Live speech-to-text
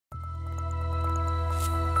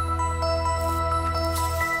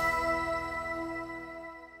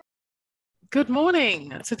Good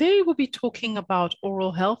morning. Today we'll be talking about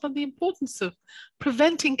oral health and the importance of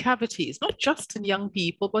preventing cavities, not just in young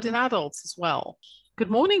people, but in adults as well. Good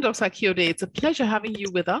morning, Dr. Akiode. It's a pleasure having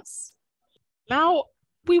you with us. Now,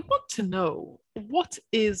 we want to know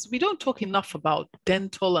we don't talk enough about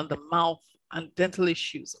dental and the mouth and dental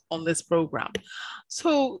issues on this program.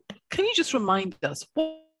 So, can you just remind us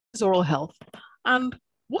what is oral health and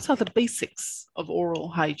what are the basics of oral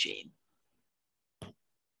hygiene?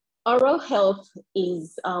 Oral health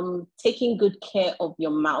is taking good care of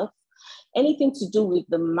your mouth. Anything to do with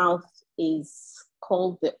the mouth is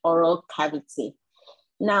called the oral cavity.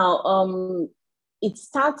 Now, it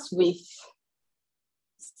starts with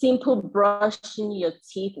simple brushing your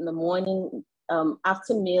teeth in the morning,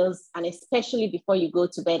 after meals, and especially before you go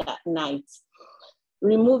to bed at night.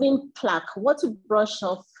 Removing plaque. What we brush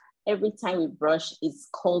off every time we brush is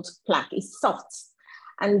called plaque. It's soft.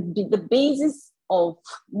 And the basis of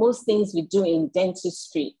most things we do in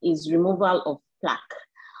dentistry is removal of plaque.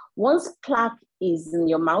 Once plaque is in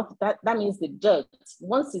your mouth, that means the dirt.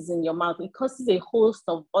 Once it's in your mouth, it causes a host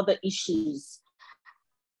of other issues.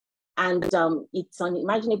 And it's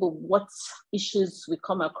unimaginable what issues we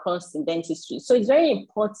come across in dentistry. So it's very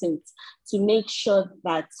important to make sure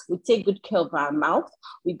that we take good care of our mouth.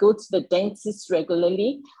 We go to the dentist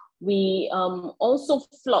regularly. We also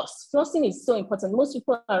floss. Flossing is so important. Most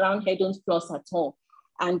people around here don't floss at all.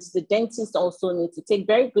 And the dentists also need to take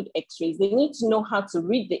very good x-rays. They need to know how to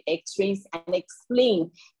read the x-rays and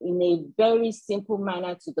explain in a very simple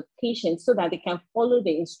manner to the patient so that they can follow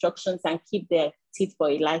the instructions and keep their teeth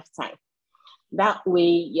for a lifetime. That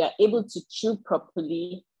way, you're able to chew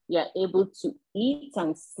properly, you're able to eat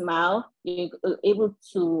and smile, you're able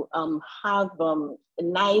to have a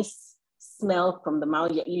nice smell from the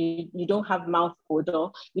mouth. You don't have mouth odor.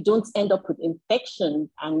 You don't end up with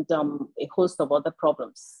infection and a host of other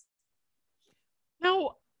problems.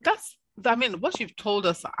 Now, what you've told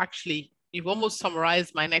us actually, you've almost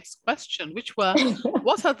summarized my next question, which were,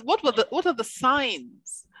 what are the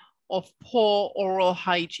signs of poor oral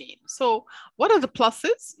hygiene? So what are the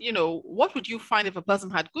pluses? What would you find if a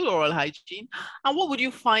person had good oral hygiene? And what would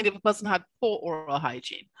you find if a person had poor oral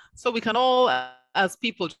hygiene? So we can all, as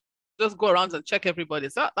people, just go around and check everybody.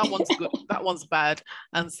 So that one's good, that one's bad,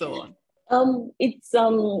 and so on. It's a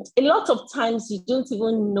lot of times you don't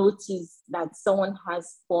even notice that someone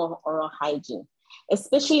has poor oral hygiene,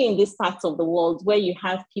 especially in this part of the world where you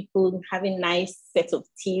have people having nice set of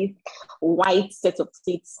teeth, white set of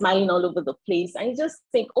teeth, smiling all over the place. And you just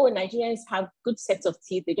think, oh, Nigerians have good sets of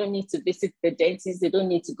teeth. They don't need to visit the dentist. They don't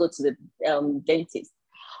need to go to the dentist.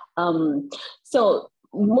 So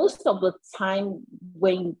most of the time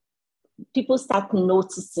when people start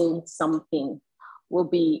noticing something will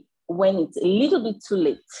be when it's a little bit too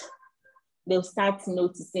late. They'll start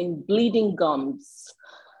noticing bleeding gums,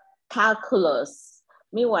 calculus.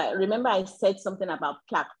 Meanwhile, remember I said something about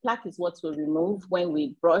plaque. Plaque is what we remove when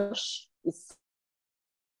we brush. It's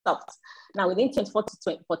soft. Now, within 24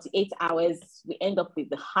 to 48 hours, we end up with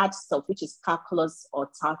the hard stuff, which is calculus or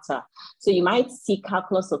tartar. So you might see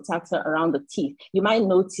calculus or tartar around the teeth. You might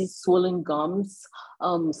notice swollen gums,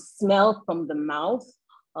 smell from the mouth,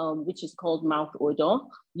 which is called mouth odor.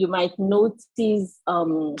 You might notice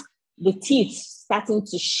the teeth starting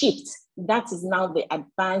to shift. That is now the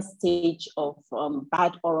advanced stage of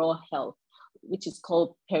bad oral health, which is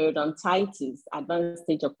called periodontitis, advanced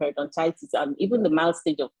stage of periodontitis. Even the mild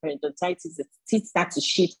stage of periodontitis, the teeth start to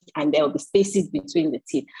shift and there will be spaces between the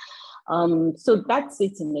teeth. So that's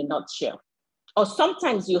it in a nutshell. Or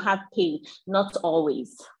sometimes you have pain, not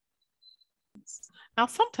always. Now,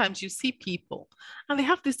 sometimes you see people and they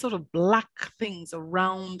have these sort of black things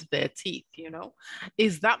around their teeth,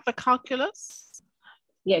 Is that the calculus?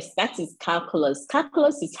 Yes, that is calculus.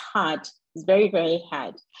 Calculus is hard. It's very, very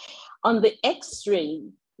hard. On the x-ray,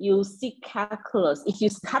 you'll see calculus. If you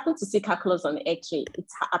happen to see calculus on the x-ray, it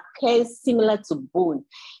appears similar to bone.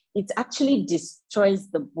 It actually destroys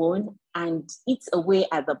the bone and eats away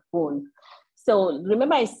at the bone. So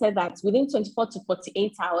remember I said that within 24 to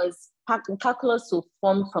 48 hours, calculus will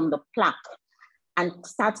form from the plaque and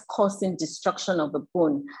start causing destruction of the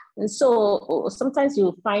bone. And so sometimes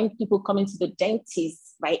you'll find people coming to the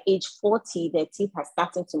dentist by age 40, their teeth are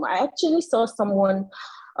starting to move. I actually saw someone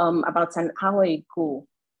about an hour ago.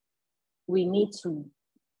 There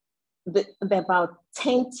were about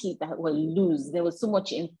 10 teeth that were loose. There was so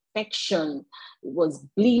much infection. It was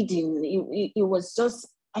bleeding. It was just,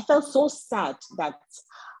 I felt so sad that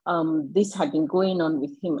this had been going on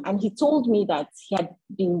with him. And he told me that he had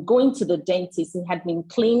been going to the dentist. He had been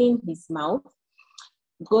cleaning his mouth,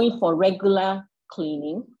 going for regular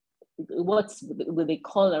cleaning, what they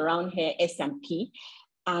call around here SMP,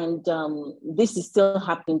 and this is still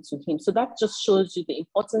happening to him. So that just shows you the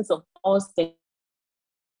importance of us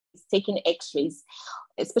taking x-rays,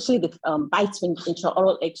 especially the bite-wing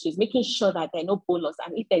intraoral x-rays, making sure that there are no bone loss.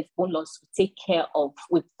 And if there's bone loss, we take care of,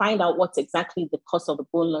 we find out what exactly the cause of the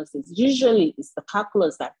bone loss is. Usually it's the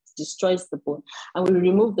calculus that destroys the bone, and we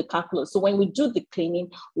remove the calculus. So when we do the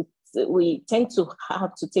cleaning, we tend to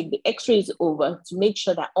have to take the x-rays over to make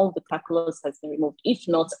sure that all the calculus has been removed. If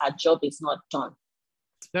not, our job is not done.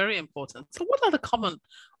 It's very important. So what are the common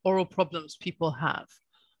oral problems people have?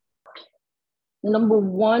 Number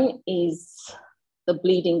one is the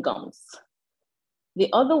bleeding gums. The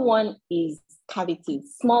other one is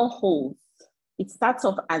cavities, small holes. It starts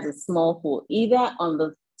off as a small hole, either on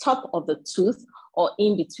the top of the tooth or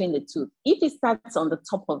in between the tooth. If it starts on the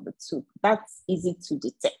top of the tooth, that's easy to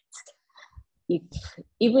detect.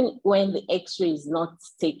 Even when the x-ray is not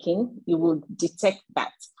taken, you will detect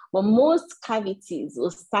that. But most cavities will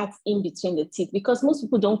start in between the teeth because most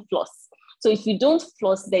people don't floss. So if you don't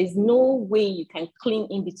floss, there's no way you can clean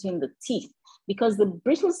in between the teeth, because the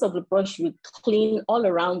bristles of the brush will clean all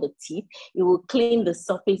around the teeth. It will clean the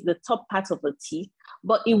surface, the top part of the teeth,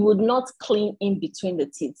 but it would not clean in between the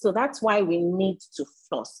teeth. So that's why we need to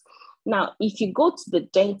floss. Now, if you go to the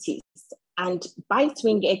dentist and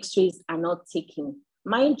bite-wing x-rays are not taken,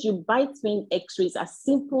 mind you, bite-wing x-rays are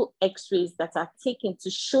simple x-rays that are taken to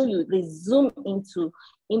show you, they zoom into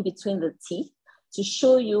in between the teeth to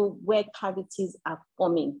show you where cavities are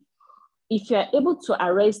forming. If you're able to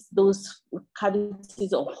arrest those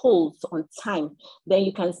cavities or holes on time, then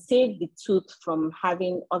you can save the tooth from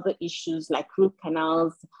having other issues like root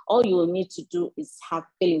canals. All you will need to do is have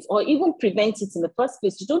fillings, or even prevent it in the first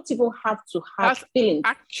place. You don't even have to have fillings.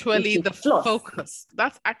 Actually the focus.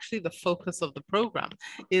 That's actually the focus of the program,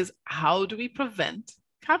 is how do we prevent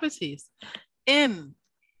cavities in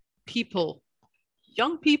people,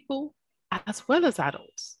 young people, as well as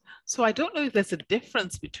adults. So I don't know if there's a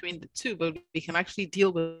difference between the two, but we can actually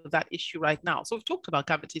deal with that issue right now. So we've talked about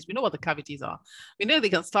cavities. We know what the cavities are. We know they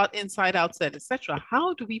can start inside, outside, etc.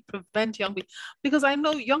 How do we prevent young people? Because I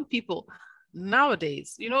know young people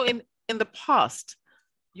nowadays, you know, in the past,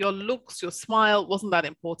 your looks, your smile wasn't that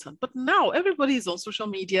important. But now everybody's on social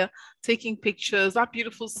media, taking pictures, that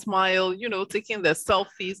beautiful smile, you know, taking their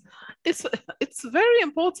selfies. It's very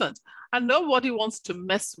important. And nobody wants to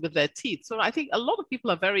mess with their teeth. So I think a lot of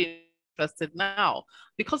people are very interested now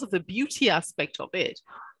because of the beauty aspect of it.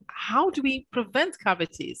 How do we prevent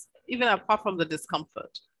cavities, even apart from the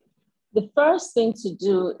discomfort? The first thing to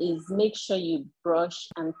do is make sure you brush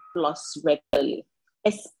and floss regularly,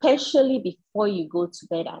 especially before you go to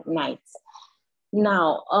bed at night.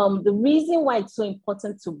 Now, the reason why it's so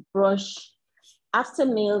important to brush after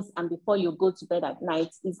meals and before you go to bed at night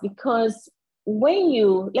is because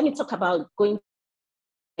let me talk about going to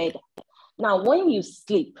bed. Now, when you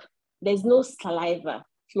sleep, there's no saliva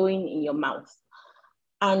flowing in your mouth.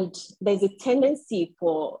 And there's a tendency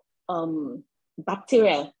for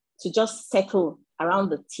bacteria to just settle around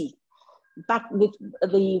the teeth.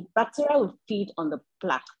 The bacteria will feed on the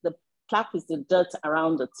plaque. The plaque is the dirt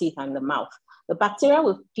around the teeth and the mouth. The bacteria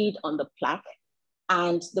will feed on the plaque,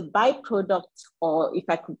 and the byproduct, or if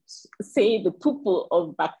I could say the pupil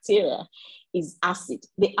of bacteria, is acid.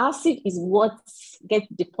 The acid is what gets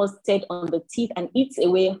deposited on the teeth and eats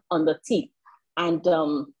away on the teeth. And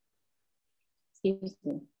excuse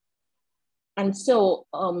me. And so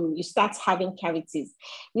you start having cavities.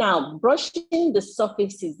 Now, brushing the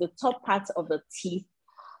surfaces, the top part of the teeth,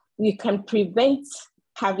 you can prevent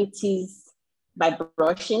cavities by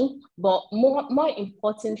brushing, but more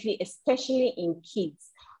importantly, especially in kids,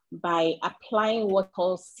 by applying what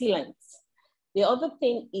called sealants. The other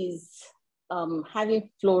thing is having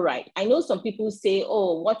fluoride. I know some people say,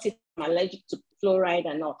 oh, what if I'm allergic to fluoride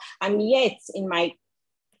and all? And yet in my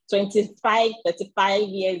 25, 35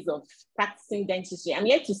 years of practicing dentistry, I'm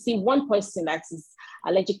yet to see one person that is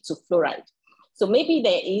allergic to fluoride. So maybe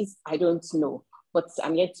there is, I don't know, but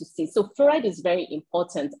I'm yet to see. So fluoride is very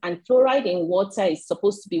important, and fluoride in water is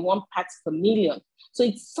supposed to be 1 part per million. So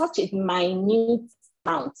it's such a minute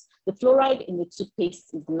amount. The fluoride in the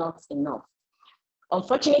toothpaste is not enough.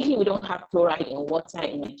 Unfortunately, we don't have fluoride in water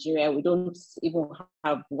in Nigeria. We don't even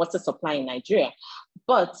have water supply in Nigeria,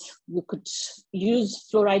 but we could use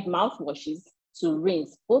fluoride mouthwashes to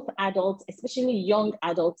rinse both adults, especially young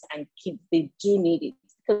adults and kids. They do need it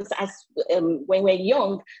because when we're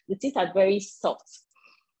young, the teeth are very soft.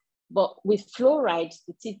 But with fluoride,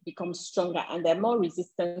 the teeth become stronger and they're more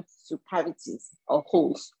resistant to cavities or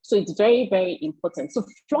holes. So it's very, very important. So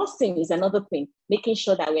flossing is another thing, making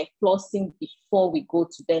sure that we're flossing before we go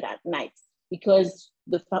to bed at night, because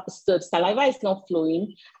the saliva is not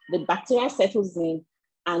flowing, the bacteria settles in,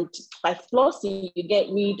 and by flossing, you get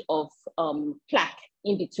rid of plaque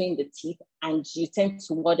in between the teeth, and you tend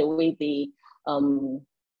to ward away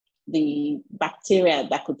the bacteria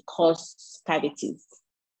that could cause cavities.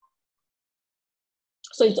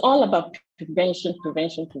 So it's all about prevention,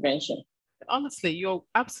 prevention, prevention. Honestly, you're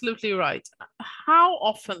absolutely right. How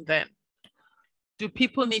often then do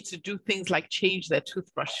people need to do things like change their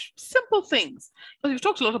toothbrush? Simple things. Because we've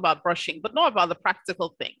talked a lot about brushing, but not about the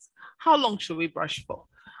practical things. How long should we brush for?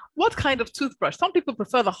 What kind of toothbrush? Some people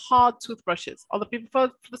prefer the hard toothbrushes, other people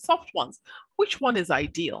prefer the soft ones. Which one is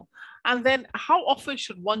ideal? And then how often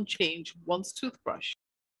should one change one's toothbrush?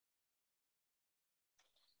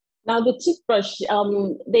 Now, the toothbrush,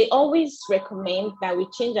 they always recommend that we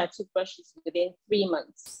change our toothbrushes within 3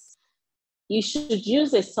 months. You should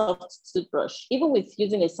use a soft toothbrush. Even with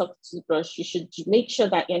using a soft toothbrush, you should make sure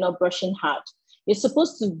that you're not brushing hard. You're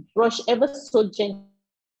supposed to brush ever so gently,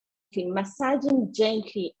 massaging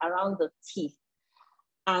gently around the teeth,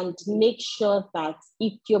 and make sure that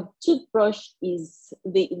if your toothbrush is,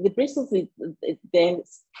 the bristles, they're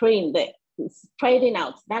spraying there, spreading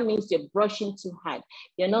out, that means you're brushing too hard.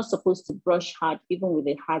 You're not supposed to brush hard, even with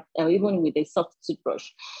a soft toothbrush.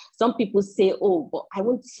 Some people say, oh, but I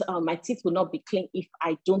won't, my teeth will not be clean if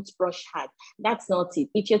I don't brush hard. That's not it.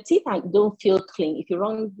 If your teeth don't feel clean, if you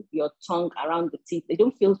run your tongue around the teeth, they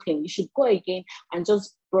don't feel clean, you should go again and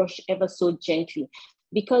just brush ever so gently,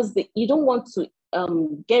 because you don't want to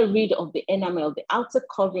get rid of the enamel, the outer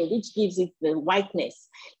covering, which gives it the whiteness.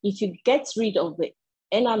 If you get rid of the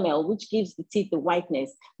enamel, which gives the teeth the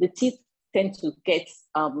whiteness, the teeth tend to get,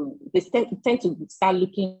 tend to start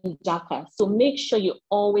looking darker. So make sure you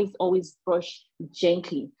always brush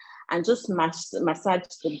gently and just massage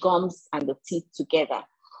the gums and the teeth together.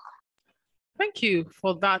 Thank you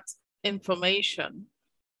for that information.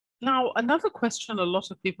 Now, another question a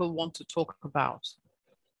lot of people want to talk about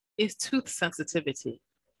is tooth sensitivity.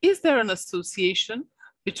 Is there an association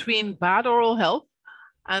between bad oral health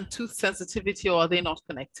and tooth sensitivity, or are they not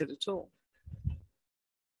connected at all?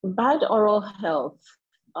 Bad oral health.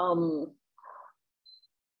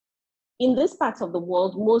 In this part of the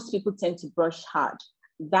world, most people tend to brush hard.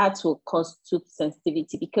 That will cause tooth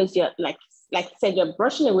sensitivity, because you're like I said, you're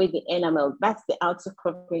brushing away the enamel. That's the outer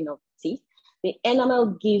covering of the teeth. The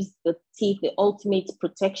enamel gives the teeth the ultimate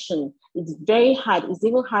protection. It's very hard. It's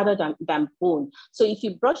even harder than bone. So if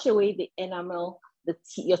you brush away the enamel,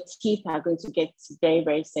 your teeth are going to get very,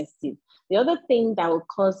 very sensitive. The other thing that will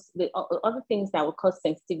cause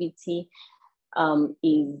sensitivity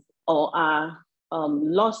are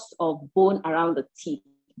loss of bone around the teeth.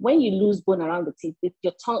 When you lose bone around the teeth,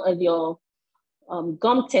 your tongue and your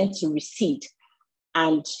gum tend to recede,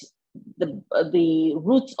 and the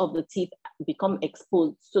roots of the teeth become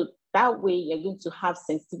exposed. So that way you're going to have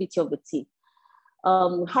sensitivity of the teeth.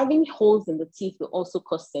 Having holes in the teeth will also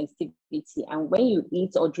cause sensitivity. And when you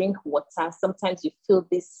eat or drink water, sometimes you feel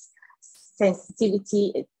this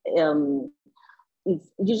sensitivity.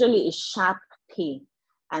 It's usually a sharp pain,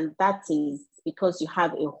 and that is because you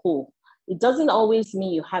have a hole. It doesn't always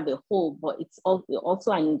mean you have a hole, but it's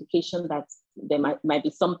also an indication that there might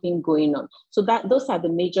be something going on. So those are the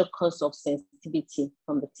major cause of sensitivity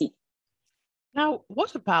from the teeth. Now,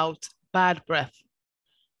 what about bad breath?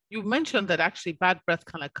 You mentioned that actually bad breath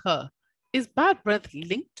can occur. Is bad breath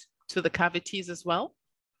linked to the cavities as well?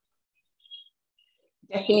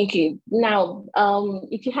 Definitely. Now,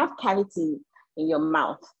 if you have cavity in your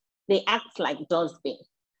mouth, they act like dustbin.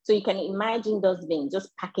 So you can imagine dustbin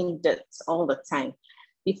just packing dirt all the time.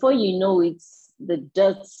 Before you know it, the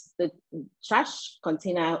trash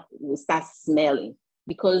container will start smelling,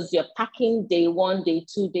 because you're packing day 1, day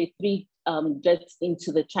 2, day 3 dirt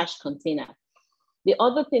into the trash container. The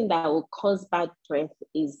other thing that will cause bad breath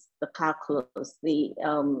is the calculus, the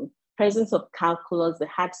presence of calculus, the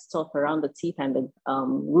hard stuff around the teeth and the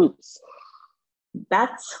roots.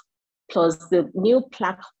 That plus the new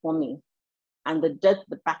plaque forming and the dirt,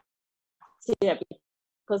 the bacteria.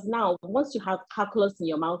 Because now, once you have calculus in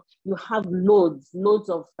your mouth, you have loads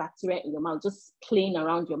of bacteria in your mouth, just playing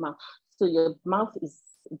around your mouth. So your mouth is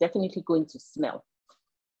definitely going to smell.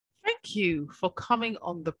 Thank you for coming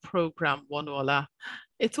on the program, Wonuola.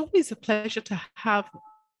 It's always a pleasure to have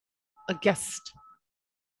a guest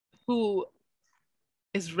who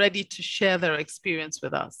is ready to share their experience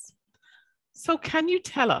with us. So can you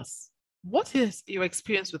tell us, What is your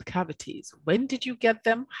experience with cavities? When did you get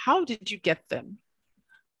them? How did you get them?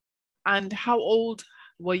 And how old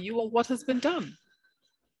were you, and what has been done?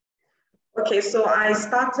 Okay, so I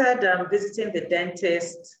started visiting the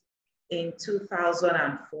dentist in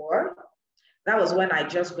 2004. That was when I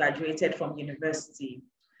just graduated from university.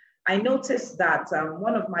 I noticed that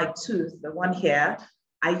one of my teeth, the one here,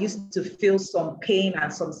 I used to feel some pain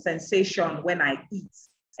and some sensation when I eat,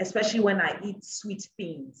 especially when I eat sweet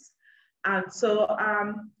things. And so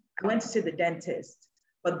I went to see the dentist.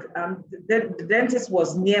 But the dentist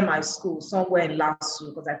was near my school, somewhere in Lasu,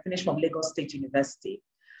 because I finished from Lagos State University.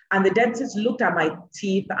 And the dentist looked at my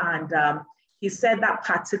teeth and he said that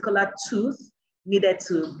particular tooth needed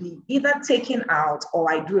to be either taken out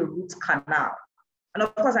or I do a root canal. And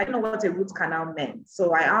of course, I didn't know what a root canal meant.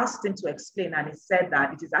 So I asked him to explain, and he said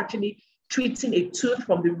that it is actually treating a tooth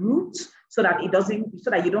from the root so that you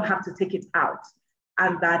don't have to take it out.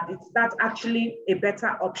 And that's actually a better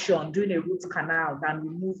option, doing a root canal, than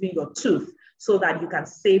removing your tooth so that you can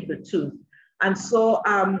save the tooth. And so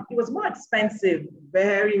it was more expensive,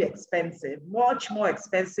 very expensive, much more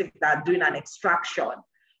expensive than doing an extraction.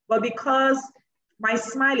 But because my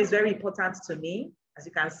smile is very important to me, as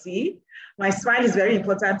you can see, my smile is very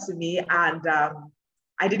important to me, and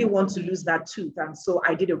I didn't want to lose that tooth. And so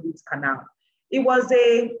I did a root canal. It was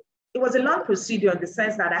a long procedure in the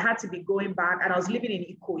sense that I had to be going back, and I was living in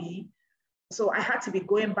Ikoyi. So I had to be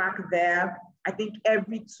going back there, I think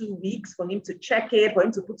every 2 weeks, for him to check it, for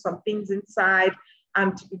him to put some things inside.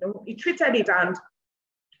 And he treated it, and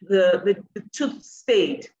the tooth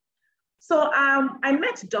stayed. So I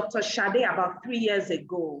met Dr. Sade about 3 years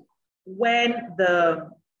ago when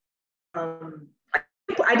I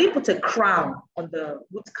didn't put a crown on the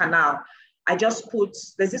root canal. I just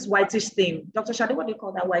there's this whitish thing. Dr. Sade, what do you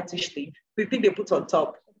call that whitish thing? The thing they put on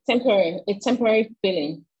top? A temporary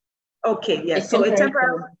filling. Okay, yes. So a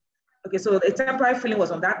temporary filling was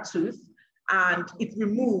on that tooth and it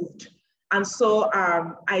removed. And so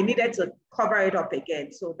I needed to cover it up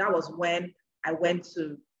again. So that was when I went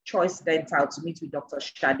to Choice Dental to meet with Dr.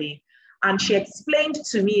 Sade. And she explained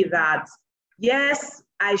to me that, yes,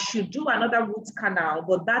 I should do another root canal,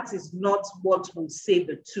 but that is not what will save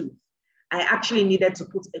the tooth. I actually needed to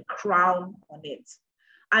put a crown on it.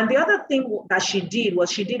 And the other thing that she did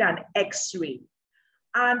was she did an X-ray.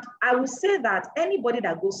 And I would say that anybody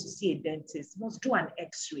that goes to see a dentist must do an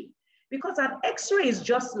X-ray, because an X-ray is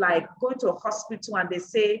just like going to a hospital and they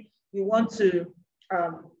say, we want to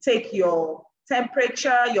take your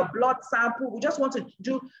temperature, your blood sample. We just want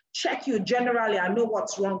to check you generally and know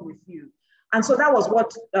what's wrong with you. And so that was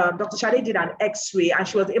what Dr. Sade did, an X-ray, and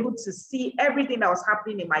she was able to see everything that was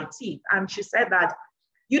happening in my teeth. And she said that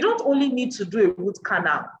you don't only need to do a root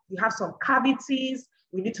canal. You have some cavities,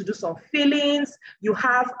 we need to do some fillings. You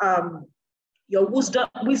have your wisdom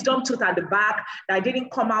tooth at the back that didn't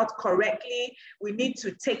come out correctly. We need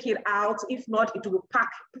to take it out. If not, food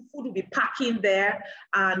will be packing there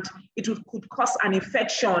and it could cause an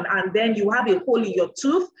infection. And then you have a hole in your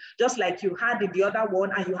tooth, just like you had in the other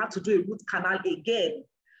one, and you have to do a root canal again.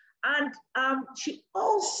 And she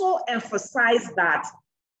also emphasized that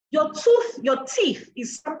your teeth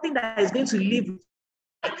is something that is going to live with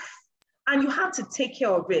life. And you have to take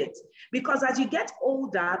care of it, because as you get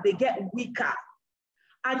older, they get weaker.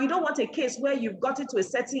 And you don't want a case where you've gotten to a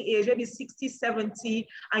certain age, maybe 60, 70,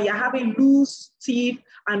 and you're having loose teeth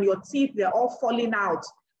and your teeth, they're all falling out.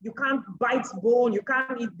 You can't bite bone, you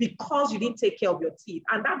can't eat because you didn't take care of your teeth.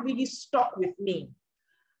 And that really stuck with me.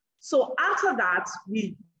 So after that,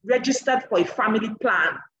 we registered for a family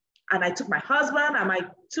plan. And I took my husband and my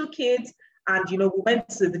 2 kids, and we went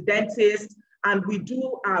to the dentist. And we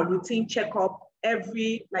do our routine checkup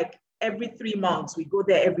every 3 months. We go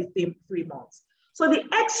there every 3 months. So the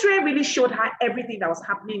X-ray really showed her everything that was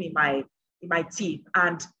happening in my teeth.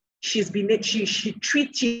 And she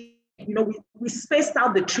treated, we spaced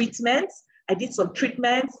out the treatments. I did some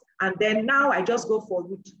treatments, and then now I just go for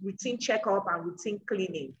routine checkup and routine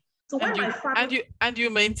cleaning. So when my family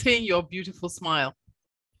you maintain your beautiful smile.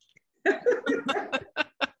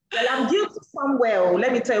 Well, I'm guilty somewhere.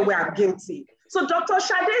 Let me tell you where I'm guilty. So Dr.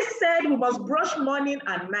 Sade said we must brush morning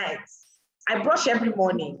and night. I brush every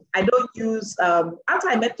morning. I don't use, after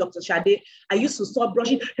I met Dr. Sade, I used to stop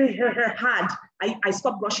brushing hard. I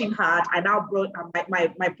stopped brushing hard. I now brush,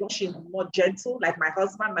 my brushing more gentle, like my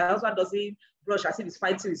husband. My husband doesn't brush as if he's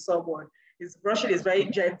fighting with someone. His brushing is very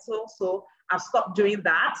gentle. So I've stopped doing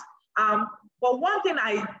that. But one thing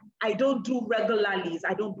I don't do regularly is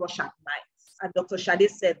I don't brush at night. And Dr. Sade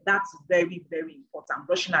said that's very, very important.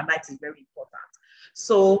 Brushing at night is very important.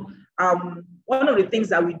 So one of the things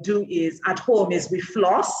that we do is at home is we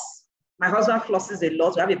floss My husband flosses a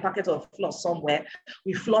lot. We have a packet of floss somewhere.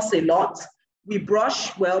 We floss a lot. We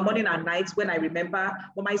brush, well, morning and night when I remember.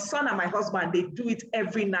 But my son and my husband, they do it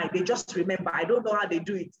every night. They just remember. I don't know how they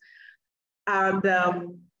do it. And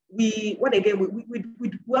we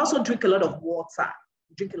also drink a lot of water.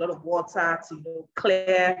 We drink a lot of water to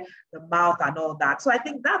clear the mouth and all that. So I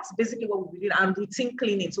think that's basically what we do. And routine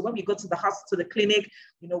cleaning. So when we go to the hospital, to the clinic,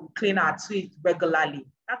 we clean our teeth regularly.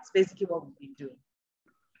 That's basically what we've been doing.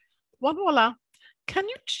 Wanuola, can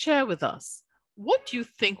you share with us, what do you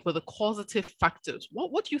think were the causative factors?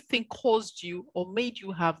 What do you think caused you or made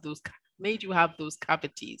you have those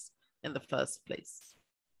cavities in the first place?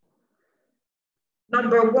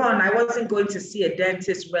 Number one, I wasn't going to see a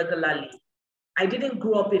dentist regularly. I didn't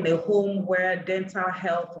grow up in a home where dental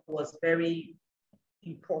health was very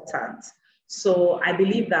important. So I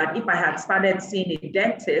believe that if I had started seeing a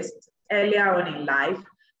dentist earlier on in life,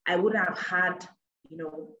 I wouldn't have had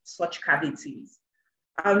such cavities.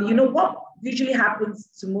 What usually happens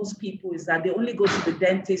to most people is that they only go to the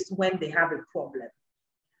dentist when they have a problem.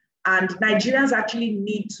 And Nigerians actually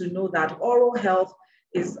need to know that oral health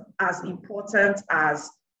is as important as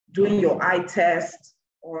doing your eye test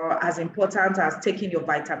or as important as taking your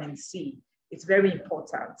vitamin C. It's very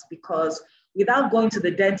important because without going to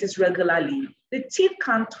the dentist regularly, the teeth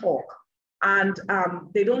can't talk and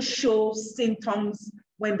they don't show symptoms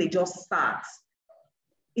when they just start.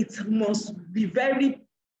 It must be very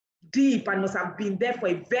deep and must have been there for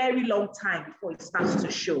a very long time before it starts to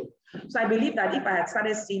show. So I believe that if I had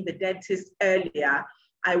started seeing the dentist earlier,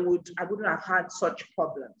 I wouldn't have had such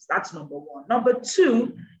problems. That's number one. Number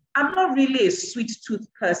two, I'm not really a sweet tooth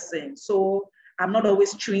person. So I'm not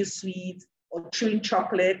always chewing sweets or chewing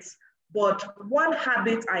chocolates. But one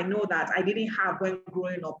habit I know that I didn't have when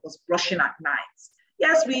growing up was brushing at night.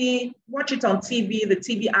 Yes, we watch it on TV, the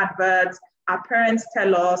TV adverts, our parents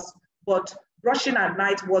tell us, but brushing at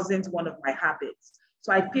night wasn't one of my habits.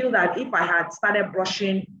 So I feel that if I had started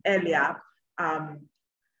brushing earlier,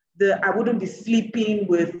 I wouldn't be sleeping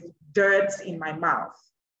with dirt in my mouth.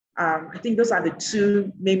 I think those are the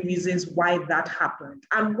two main reasons why that happened.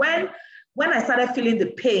 And when I started feeling the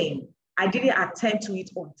pain, I didn't attend to it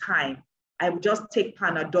on time. I would just take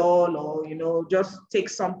Panadol or, just take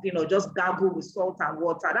something or just gargle with salt and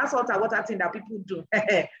water. That's salt and water thing that people do.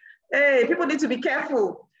 Hey, people need to be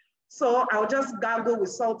careful. So I would just gargle with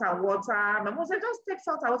salt and water. My mom said, just take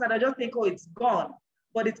salt and water. And I just think, oh, it's gone.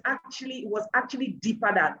 But it was actually deeper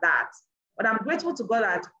than that. But I'm grateful to God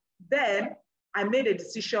that then I made a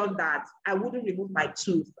decision that I wouldn't remove my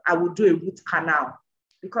tooth. I would do a root canal.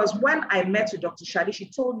 Because when I met with Dr. Sade, she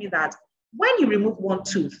told me that when you remove one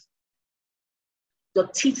tooth, your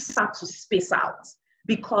teeth start to space out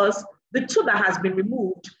because the tooth that has been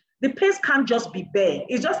removed, the place can't just be bare.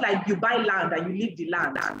 It's just like you buy land and you leave the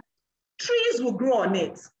land. Trees will grow on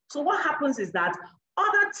it. So what happens is that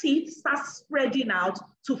other teeth start spreading out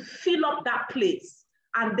to fill up that place.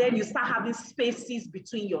 And then you start having spaces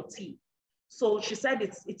between your teeth. So she said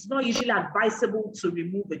it's not usually advisable to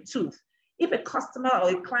remove a tooth. If a customer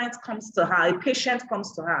or a client comes to her, a patient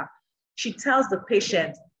comes to her, she tells the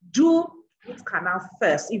patient, do root canal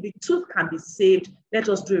first. If the tooth can be saved, let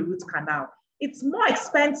us do a root canal. It's more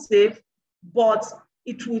expensive, but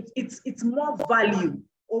it's more value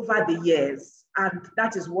over the years. And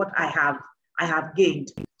that is what I have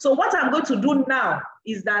gained. So what I'm going to do now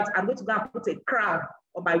is that I'm going to go and put a crown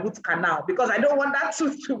on my root canal because I don't want that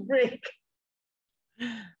tooth to break.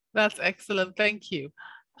 That's excellent. Thank you.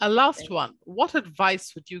 A last one. What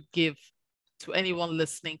advice would you give to anyone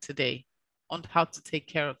listening today on how to take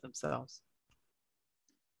care of themselves?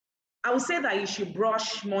 I would say that you should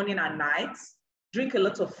brush morning and night, drink a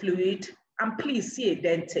lot of fluid, and please see a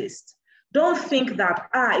dentist. Don't think that,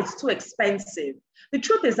 it's too expensive. The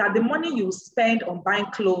truth is that the money you spend on buying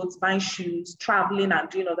clothes, buying shoes, traveling, and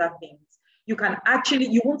doing other things,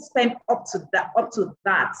 you won't spend up to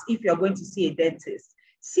that if you're going to see a dentist.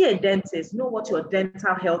 See a dentist, know what your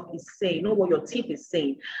dental health is saying, know what your teeth is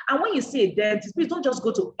saying. And when you see a dentist, please don't just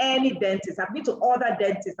go to any dentist. I've been to other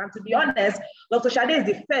dentists. And to be honest, Dr. Sade is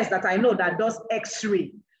the first that I know that does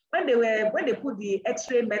X-ray. When they put the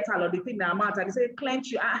X-ray metal or the thing in their mouth and they say,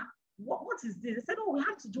 clench you, what is this? They said, oh, we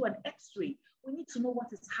have to do an X-ray. We need to know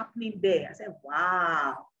what is happening there. I said,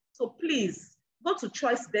 wow. So please go to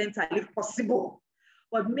Choice Dental if possible,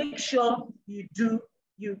 but make sure you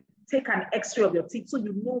take an X-ray of your teeth so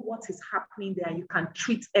you know what is happening there and you can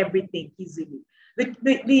treat everything easily.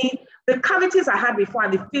 The cavities I had before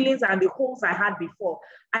and the fillings and the holes I had before,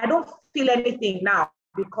 I don't feel anything now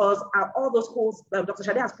because all those holes, Dr.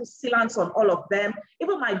 Sade has put sealants on all of them.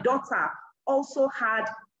 Even my daughter also had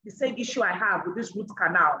the same issue I have with this root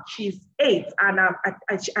canal. She's 8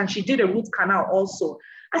 and she did a root canal also.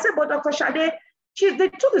 I said, but Dr. Sade, the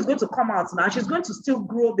tooth is going to come out now. She's going to still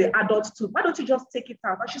grow the adult tooth. Why don't you just take it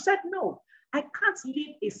out? And she said, no, I can't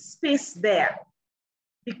leave a space there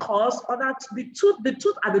because the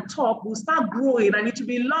tooth at the top will start growing and it will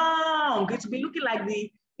be long. It will be looking like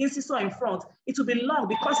the incisor in front. It will be long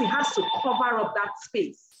because it has to cover up that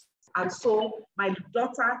space. And so my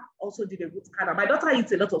daughter also did a root canal. My daughter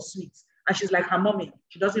eats a lot of sweets and she's like her mommy.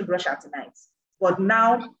 She doesn't brush at night. But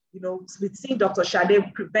now, with seeing Dr.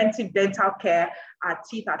 Sade, preventive dental care, our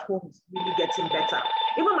teeth at home is really getting better.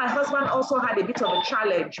 Even my husband also had a bit of a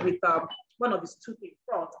challenge with one of his tooth in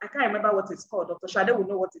front. I can't remember what it's called. Dr. Sade will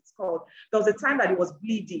know what it's called. There was a time that it was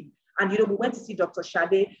bleeding. And, we went to see Dr.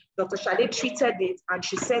 Sade. Dr. Sade treated it. And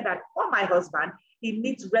she said that for my husband, he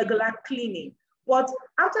needs regular cleaning. But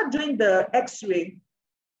after doing the x-ray,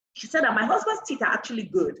 she said that my husband's teeth are actually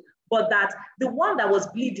good, but that the one that was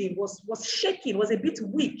bleeding was shaking, was a bit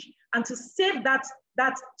weak. And to save that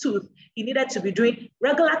tooth, he needed to be doing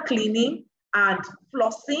regular cleaning and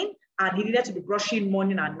flossing, and he needed to be brushing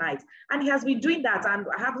morning and night. And he has been doing that, and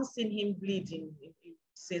I haven't seen him bleeding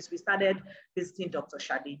since we started visiting Dr.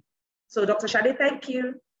 Sade. So Dr. Sade, thank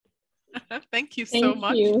you. Thank you so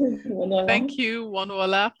much. Thank you,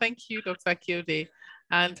 Wonuola. Thank you, Dr. Akiode.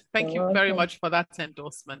 And thank you very much for that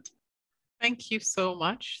endorsement. Thank you so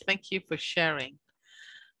much. Thank you for sharing.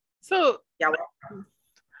 So,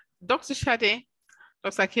 Dr. Sade,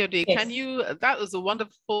 Dr. Akiode, yes. That was a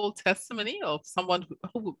wonderful testimony of someone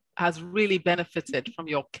who has really benefited from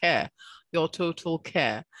your care, your total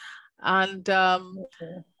care. And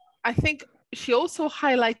I think she also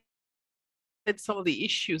highlighted some of the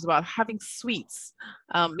issues about having sweets,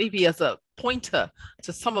 maybe as a pointer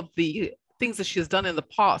to some of the things that she's done in the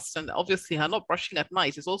past. And obviously her not brushing at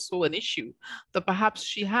night is also an issue that perhaps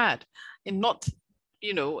she had in not,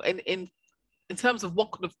 in terms of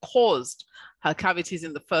what could have caused her cavities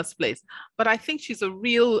in the first place. But I think she's a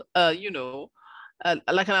real, like an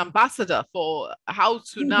ambassador for how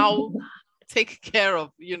to now take care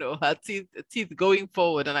of, her teeth going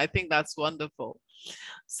forward. And I think that's wonderful.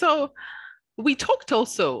 So we talked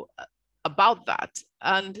also about that.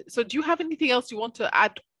 And so do you have anything else you want to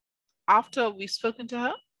add after we've spoken to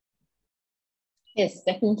her? Yes,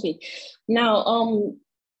 definitely. Now,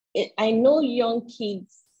 I know young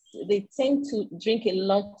kids, they tend to drink a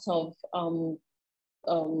lot of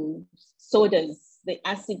sodas, the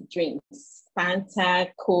acid drinks,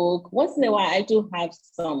 Fanta, Coke. Once in a while, I do have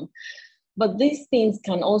some. But these things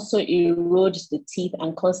can also erode the teeth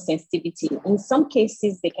and cause sensitivity. In some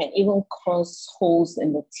cases, they can even cause holes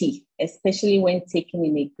in the teeth, especially when taken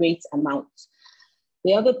in a great amount.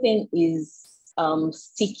 The other thing is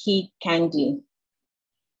sticky candy,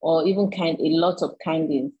 or even a lot of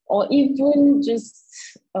candy, or even just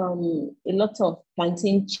a lot of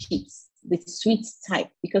plantain chips, the sweet type,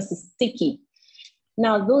 because it's sticky.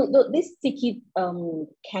 Now, this sticky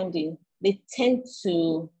candy, they tend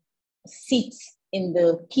to sit in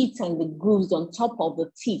the pits and the grooves on top of the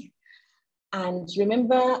teeth. And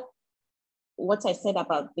remember what I said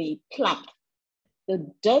about the plaque.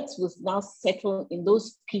 The dirt will now settle in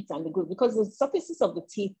those pits and the grooves because the surfaces of the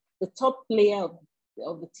teeth, the top layer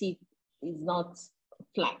of the teeth is not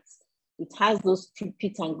flat. It has those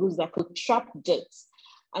pits and grooves that could trap dirt.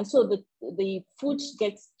 And so the food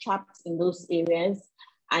gets trapped in those areas.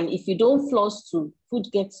 And if you don't floss too, food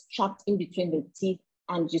gets trapped in between the teeth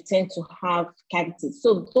and you tend to have cavities.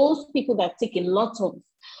 So those people that take a lot of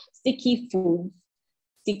sticky foods,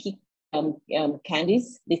 sticky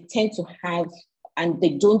candies, they tend to have, and they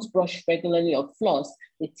don't brush regularly or floss,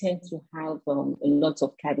 they tend to have a lot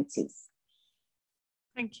of cavities.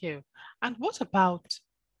 Thank you. And what about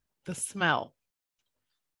the smell?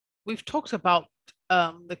 We've talked about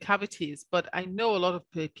the cavities, but I know a lot of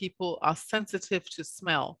people are sensitive to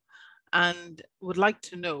smell and would like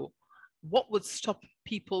to know what would stop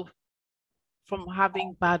people from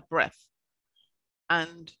having bad breath,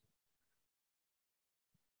 and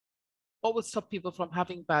what would stop people from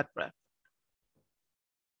having bad breath?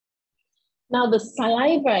 Now, the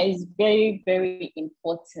saliva is very, very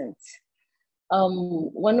important.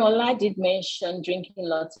 Wonuola did mention drinking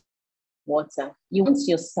lots of water. You want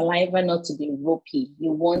your saliva not to be ropey.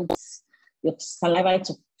 You want your saliva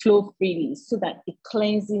to flow freely so that it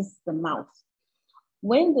cleanses the mouth.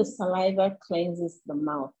 When the saliva cleanses the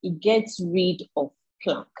mouth, it gets rid of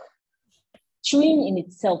plaque. Chewing in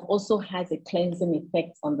itself also has a cleansing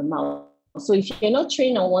effect on the mouth. So if you're not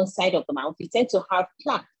chewing on one side of the mouth, you tend to have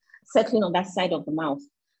plaque settling on that side of the mouth,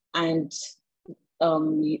 and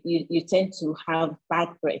you tend to have bad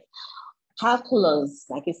breath. calculus,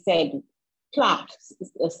 like I said, plaque,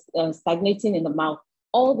 stagnating in the mouth,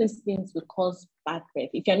 all these things will cause bad breath.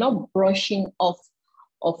 If you're not brushing off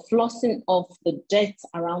or flossing off the dirt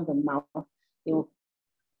around the mouth, it will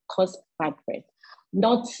cause bad breath.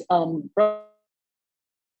 Not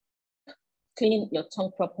clean your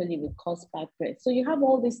tongue properly will cause bad breath. So you have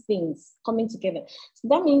all these things coming together. So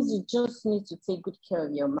that means you just need to take good care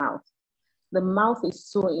of your mouth. The mouth is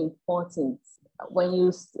so important. When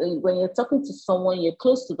you're talking to someone, you're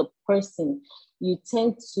close to the person, they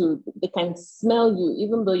can smell you,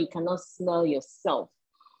 even though you cannot smell yourself.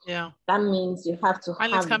 Yeah. That means you have to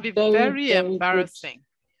and have it can be very embarrassing.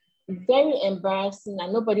 Very embarrassing,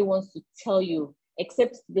 and nobody wants to tell you,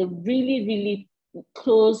 except the really, really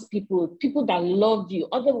close people that love you.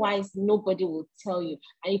 Otherwise, nobody will tell you.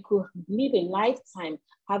 And you could live a lifetime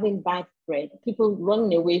having bad breath, people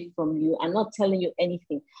running away from you and not telling you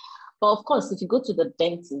anything. But of course, if you go to the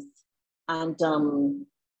dentist and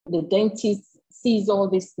the dentist sees all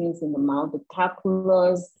these things in the mouth, the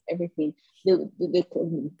calculus, everything,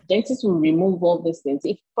 the dentist will remove all these things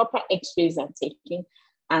if proper x-rays are taken,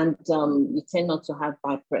 and you tend not to have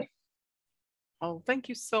bad breath. Oh, thank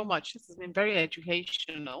you so much. This has been very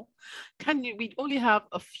educational. We only have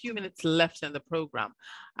a few minutes left in the program.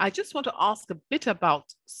 I just want to ask a bit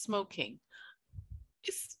about smoking.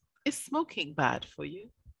 Is smoking bad for you?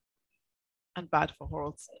 And bad for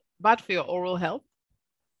your oral health?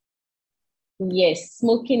 Yes,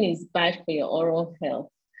 smoking is bad for your oral health.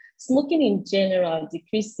 Smoking in general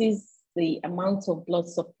decreases the amount of blood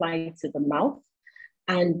supply to the mouth,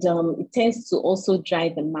 and it tends to also dry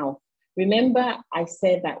the mouth. Remember, I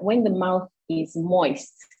said that when the mouth is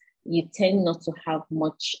moist, you tend not to have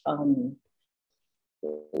much,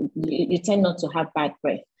 you tend not to have bad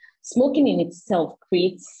breath. Smoking in itself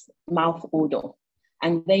creates mouth odor.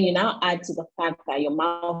 And then you now add to the fact that your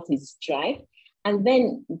mouth is dry. And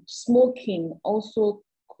then smoking also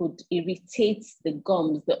could irritate the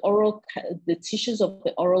gums, the tissues of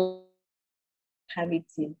the oral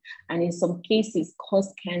cavity, and in some cases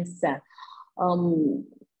cause cancer.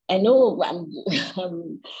 I know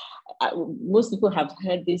most people have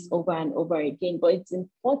heard this over and over again, but it's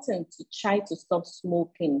important to try to stop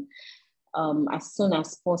smoking as soon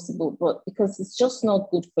as possible, but because it's just not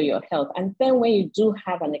good for your health. And then when you do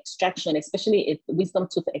have an extraction, especially a wisdom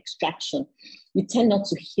tooth extraction, you tend not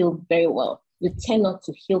to heal very well. You tend not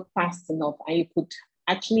to heal fast enough, and you could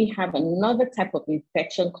actually have another type of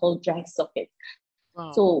infection called dry socket.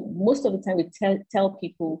 Wow. So most of the time we tell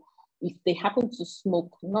people, if they happen to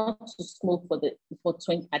smoke, not to smoke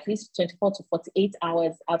at least 24 to 48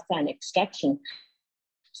 hours after an extraction,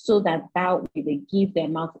 so that way they give their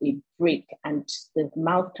mouth a break and the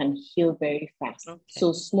mouth can heal very fast. Okay.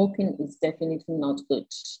 So smoking is definitely not good.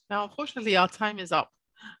 Now, unfortunately, our time is up.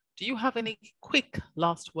 Do you have any quick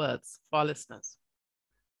last words for our listeners?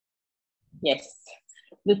 Yes.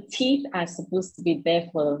 The teeth are supposed to be there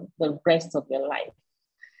for the rest of your life.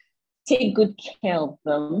 Take good care of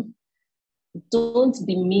them. Don't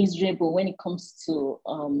be miserable when it comes to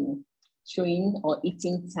chewing or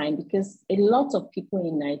eating time, because a lot of people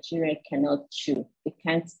in Nigeria cannot chew. They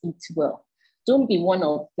can't eat well. Don't be one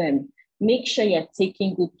of them. Make sure you're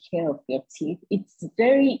taking good care of your teeth. It's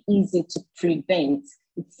very easy to prevent.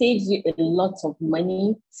 It saves you a lot of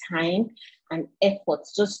money, time, and effort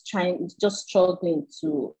just struggling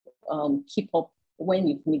to keep up when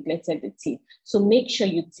you've neglected the teeth. So make sure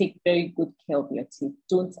you take very good care of your teeth.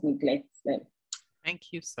 Don't neglect them.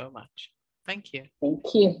 Thank you so much. Thank you.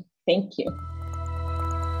 Thank you. Thank you.